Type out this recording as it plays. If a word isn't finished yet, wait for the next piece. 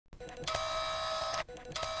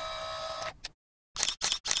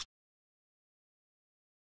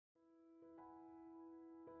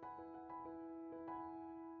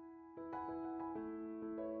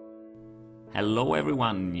Hello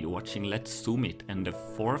everyone, you're watching Let's Zoom It and the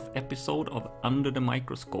 4th episode of Under the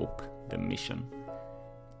Microscope, the mission.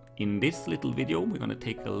 In this little video we're gonna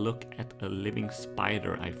take a look at a living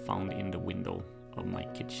spider I found in the window of my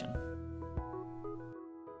kitchen.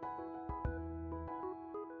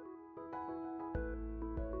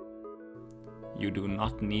 You do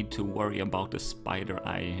not need to worry about the spider,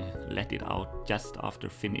 I let it out just after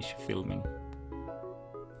finish filming.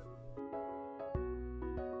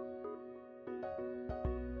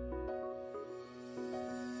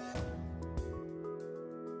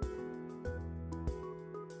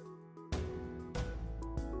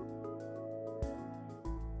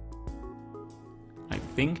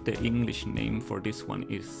 I think the English name for this one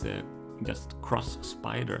is just cross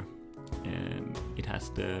spider. It has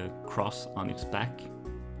the cross on its back.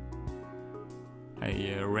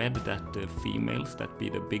 I read that the females, that be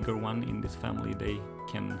the bigger one in this family, they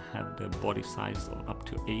can have the body size of up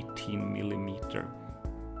to 18 millimeter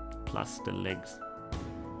plus the legs.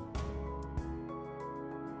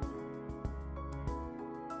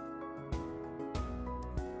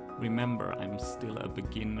 Remember, I'm still a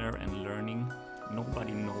beginner and learning.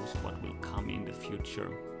 Nobody knows what will come in the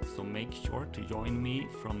future, so make sure to join me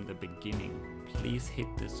from the beginning. Please hit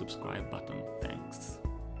the subscribe button, thanks.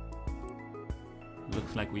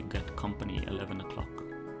 Looks like we got company 11 o'clock.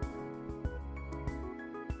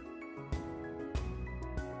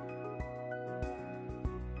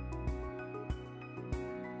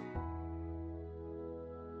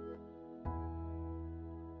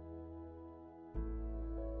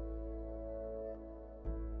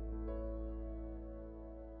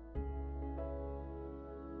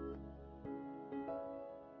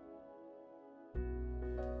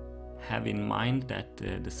 Have in mind that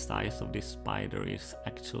the size of this spider is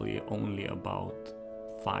actually only about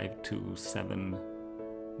 5 to 7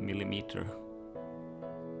 millimeter,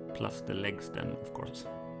 plus the legs then, of course.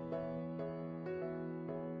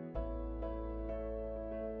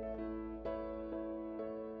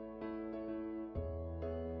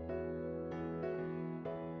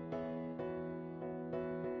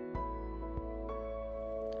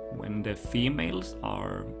 When the females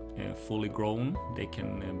are fully grown, they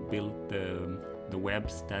can build the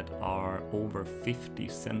webs that are over 50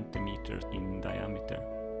 centimeters in diameter.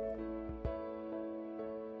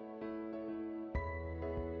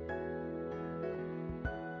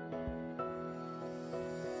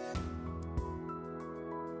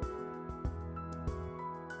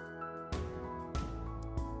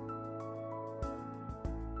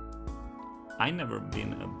 I've never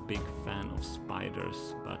been a big fan of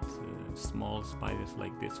spiders, but small spiders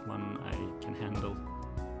like this one I can handle.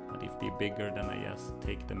 But if they're bigger, then I just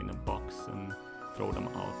take them in a box and throw them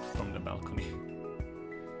out from the balcony.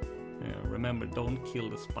 Remember, don't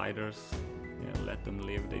kill the spiders, let them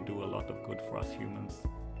live, they do a lot of good for us humans.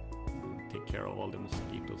 Take care of all the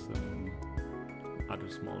mosquitoes and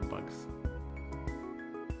other small bugs.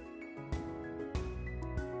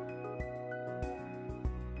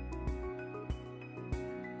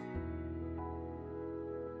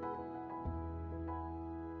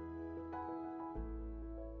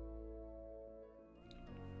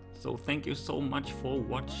 So thank you so much for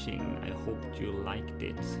watching. I hope you liked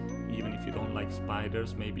it. Even if you don't like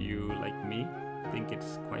spiders, maybe you, like me, think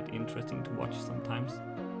it's quite interesting to watch sometimes.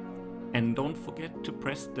 And don't forget to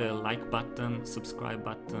press the like button, subscribe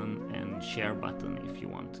button and share button if you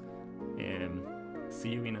want. See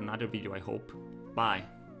you in another video, I hope. Bye!